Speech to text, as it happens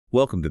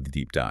Welcome to the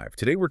Deep Dive.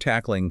 Today we're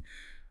tackling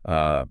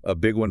a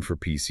big one for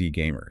PC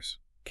gamers.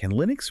 Can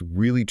Linux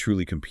really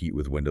truly compete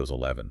with Windows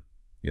 11,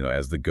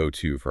 as the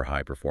go-to for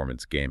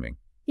high-performance gaming?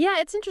 Yeah,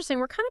 it's interesting.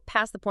 We're kind of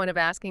past the point of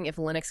asking if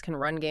Linux can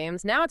run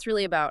games. Now it's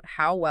really about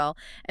how well.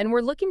 And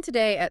we're looking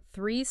today at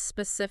three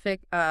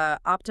specific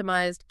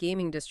optimized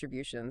gaming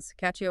distributions: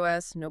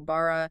 CachyOS,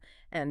 Nobara,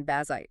 and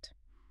Bazzite,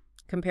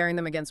 comparing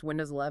them against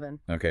Windows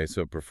 11. Okay,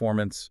 so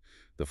performance,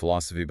 the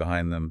philosophy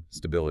behind them,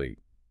 stability,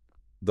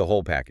 the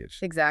whole package.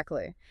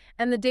 Exactly.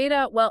 And the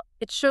data, well,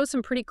 it shows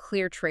some pretty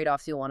clear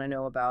trade-offs you'll want to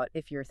know about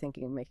if you're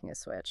thinking of making a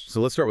switch.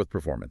 So let's start with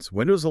performance.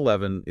 Windows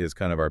 11 is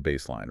kind of our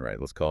baseline, right?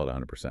 Let's call it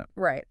 100%.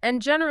 Right.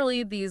 And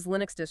generally, these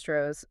Linux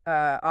distros,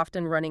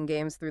 often running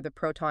games through the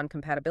Proton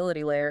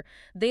compatibility layer,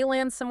 they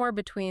land somewhere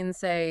between,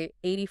 say,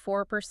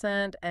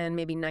 84% and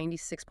maybe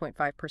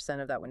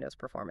 96.5% of that Windows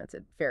performance.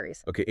 It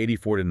varies. Okay,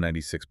 84 to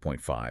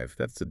 96.5.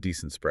 That's a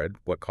decent spread.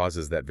 What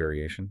causes that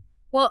variation?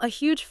 Well, a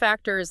huge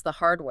factor is the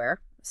hardware,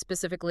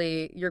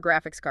 specifically your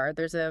graphics card.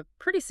 There's a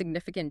pretty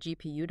significant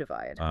GPU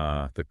divide.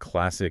 The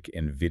classic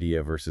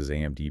NVIDIA versus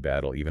AMD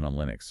battle, even on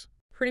Linux.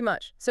 Pretty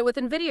much. So with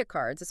NVIDIA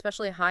cards,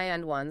 especially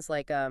high-end ones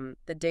like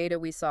the data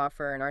we saw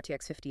for an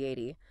RTX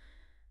 5080,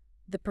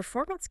 the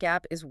performance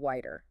gap is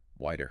wider.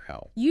 Wider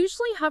how?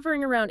 Usually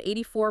hovering around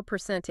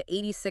 84% to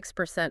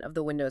 86% of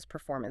the Windows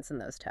performance in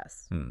those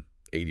tests.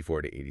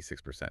 84 to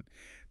 86%.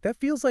 That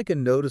feels like a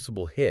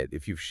noticeable hit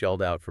if you've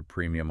shelled out for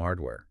premium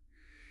hardware.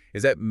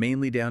 Is that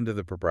mainly down to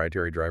the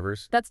proprietary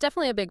drivers? That's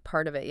definitely a big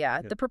part of it,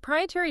 yeah. The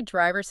proprietary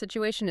driver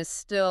situation is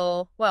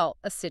still, well,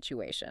 a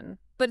situation.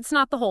 But it's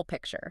not the whole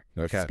picture.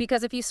 Okay.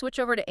 Because if you switch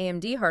over to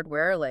AMD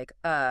hardware, like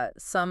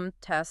some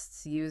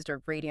tests used are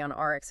Radeon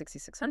RX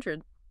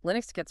 6600,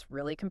 Linux gets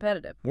really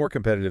competitive. More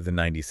competitive than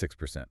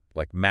 96%,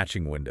 like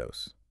matching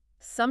Windows.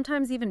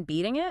 Sometimes even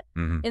beating it.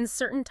 In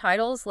certain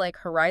titles like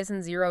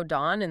Horizon Zero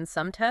Dawn and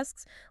some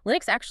tests,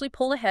 Linux actually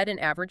pull ahead in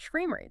average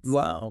frame rates.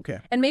 Wow, okay.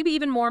 And maybe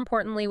even more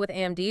importantly with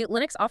AMD,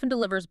 Linux often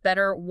delivers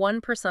better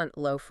 1%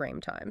 low frame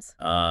times.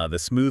 The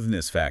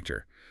smoothness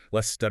factor,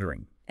 less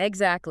stuttering.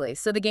 Exactly.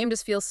 So the game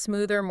just feels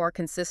smoother, more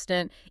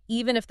consistent.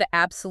 Even if the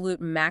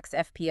absolute max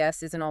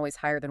FPS isn't always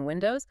higher than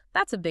Windows,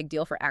 that's a big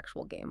deal for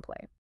actual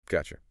gameplay.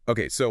 Gotcha.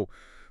 Okay, so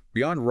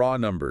beyond raw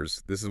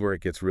numbers, this is where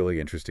it gets really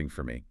interesting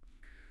for me.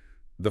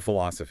 The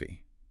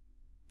philosophy.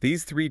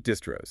 These three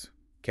distros,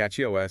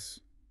 CachyOS,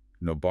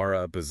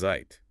 Nobara,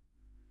 Bazzite,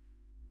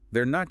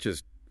 they're not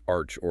just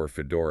Arch or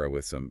Fedora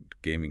with some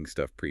gaming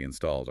stuff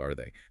pre-installed, are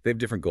they? They have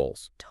different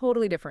goals.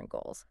 Totally different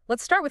goals.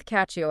 Let's start with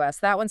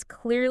CachyOS. That one's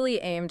clearly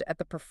aimed at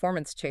the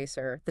performance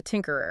chaser, the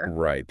tinkerer.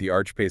 Right. The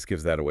Arch pace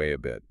gives that away a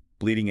bit.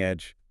 Bleeding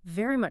edge.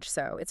 Very much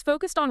so. It's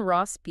focused on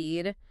raw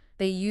speed.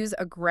 They use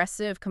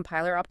aggressive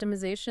compiler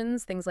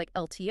optimizations, things like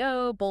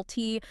LTO,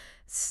 Bolt-T,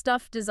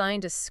 stuff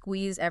designed to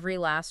squeeze every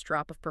last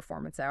drop of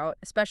performance out,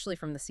 especially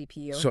from the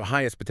CPU. So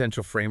highest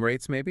potential frame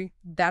rates, maybe?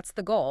 That's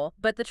the goal.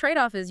 But the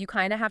trade-off is you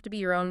kind of have to be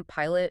your own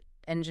pilot,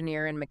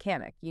 engineer, and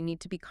mechanic. You need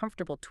to be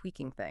comfortable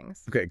tweaking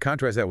things. Okay,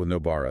 contrast that with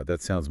Nobara.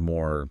 That sounds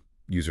more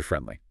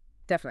user-friendly.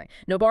 Definitely.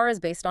 Nobara is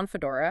based on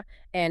Fedora,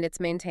 and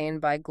it's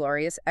maintained by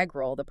Glorious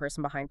Eggroll, the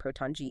person behind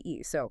Proton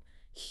GE. So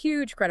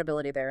huge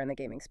credibility there in the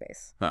gaming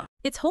space. Huh.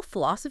 Its whole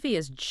philosophy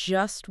is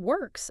just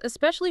works,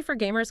 especially for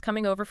gamers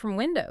coming over from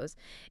Windows.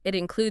 It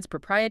includes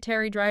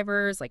proprietary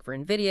drivers, like for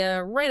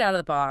NVIDIA, right out of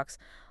the box,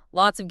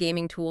 lots of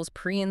gaming tools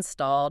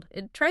pre-installed.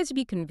 It tries to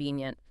be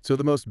convenient. So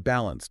the most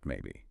balanced,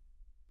 maybe.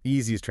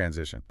 Easiest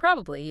transition.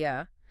 Probably,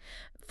 yeah.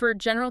 For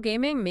general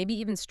gaming, maybe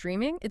even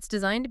streaming, it's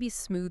designed to be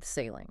smooth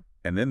sailing.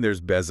 And then there's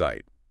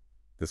Bazzite.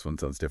 This one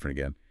sounds different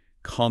again.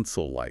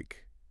 Console-like.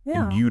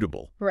 Yeah.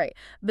 Immutable. Right.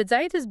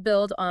 Bazzite is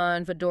built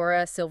on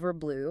Fedora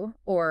Silverblue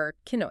or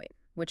Kinoite,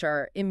 which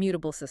are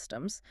immutable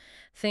systems.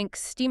 Think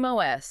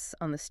SteamOS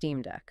on the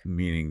Steam Deck.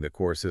 Meaning the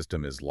core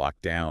system is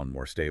locked down,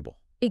 more stable.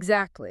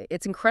 Exactly.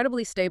 It's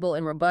incredibly stable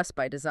and robust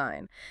by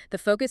design. The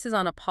focus is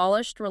on a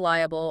polished,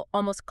 reliable,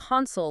 almost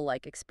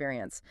console-like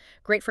experience.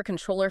 Great for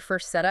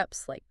controller-first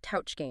setups like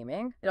couch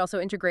gaming. It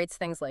also integrates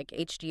things like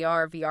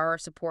HDR, VR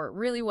support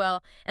really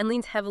well, and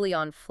leans heavily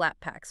on flat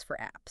packs for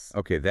apps.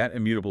 Okay, that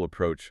immutable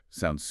approach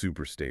sounds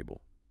super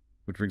stable.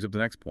 Which brings up the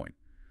next point.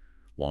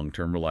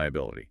 Long-term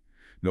reliability.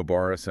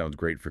 Nobara sounds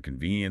great for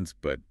convenience,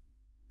 but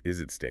is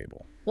it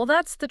stable? Well,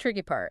 that's the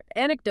tricky part.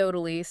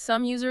 Anecdotally,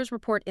 some users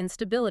report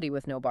instability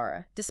with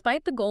Nobara,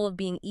 despite the goal of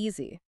being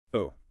easy.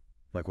 Oh,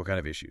 like what kind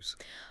of issues?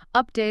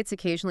 Updates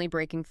occasionally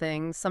breaking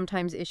things,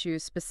 sometimes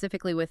issues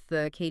specifically with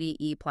the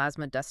KDE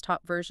Plasma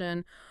desktop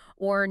version,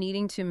 or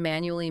needing to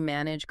manually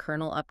manage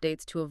kernel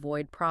updates to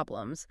avoid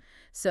problems.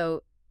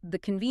 So the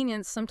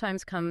convenience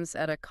sometimes comes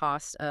at a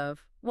cost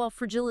of, well,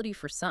 fragility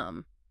for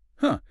some.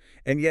 Huh.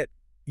 And yet,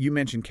 you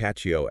mentioned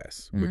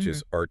CachyOS, which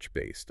is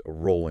Arch-based, a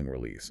rolling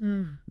release.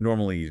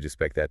 Normally, you'd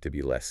expect that to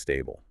be less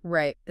stable.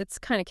 Right. It's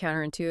kind of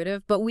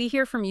counterintuitive, but we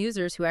hear from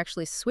users who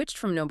actually switched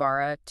from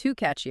Nobara to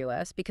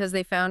CachyOS because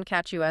they found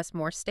CachyOS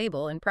more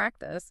stable in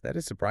practice. That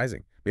is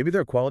surprising. Maybe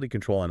their quality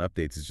control on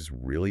updates is just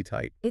really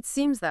tight. It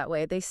seems that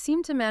way. They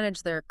seem to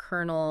manage their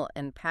kernel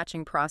and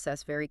patching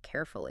process very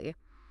carefully.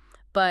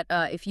 But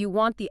if you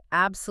want the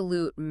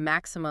absolute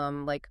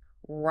maximum, like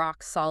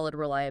rock solid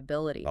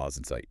reliability,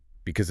 Bazzite,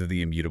 because of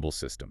the immutable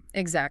system.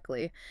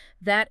 exactly,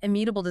 that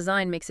immutable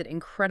design makes it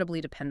incredibly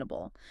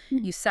dependable.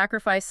 You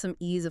sacrifice some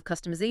ease of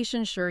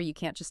customization. Sure, you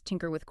can't just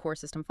tinker with core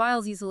system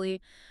files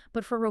easily,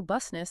 but for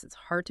robustness, it's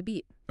hard to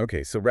beat.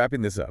 Okay, so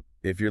wrapping this up,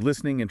 if you're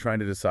listening and trying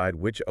to decide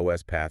which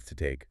OS path to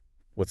take,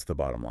 what's the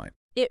bottom line?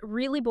 It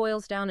really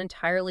boils down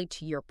entirely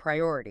to your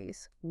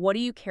priorities. What do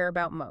you care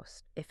about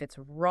most? If it's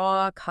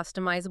raw,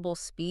 customizable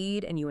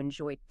speed and you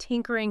enjoy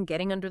tinkering,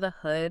 getting under the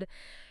hood,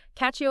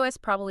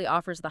 CachyOS probably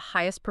offers the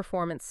highest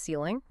performance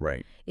ceiling.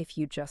 Right. If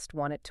you just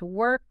want it to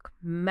work,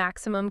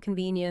 maximum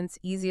convenience,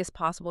 easiest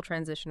possible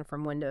transition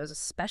from Windows,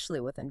 especially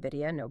with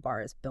NVIDIA,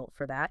 Nobara is built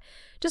for that,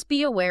 just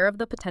be aware of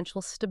the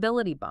potential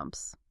stability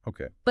bumps.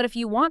 Okay. But if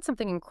you want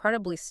something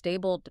incredibly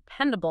stable,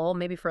 dependable,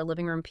 maybe for a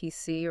living room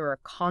PC or a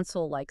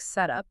console-like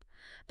setup,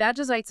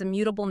 Bazzite's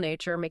immutable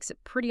nature makes it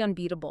pretty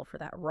unbeatable for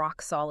that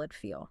rock-solid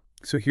feel.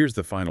 So here's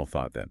the final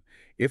thought then.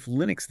 If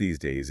Linux these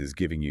days is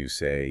giving you,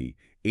 say,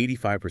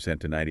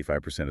 85% to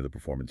 95% of the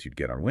performance you'd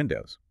get on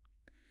Windows,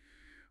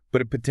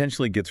 but it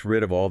potentially gets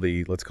rid of all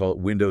the, let's call it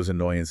Windows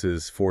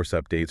annoyances, force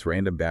updates,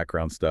 random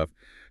background stuff,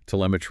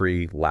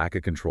 telemetry, lack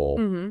of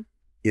control,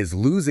 is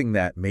losing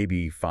that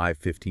maybe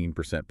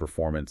 5–15%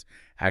 performance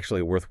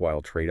actually a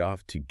worthwhile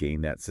trade-off to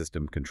gain that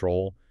system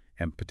control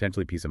and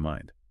potentially peace of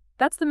mind?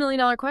 That's the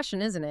million-dollar question,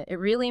 isn't it? It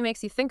really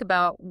makes you think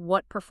about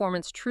what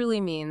performance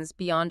truly means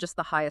beyond just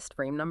the highest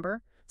frame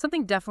number.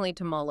 Something definitely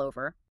to mull over.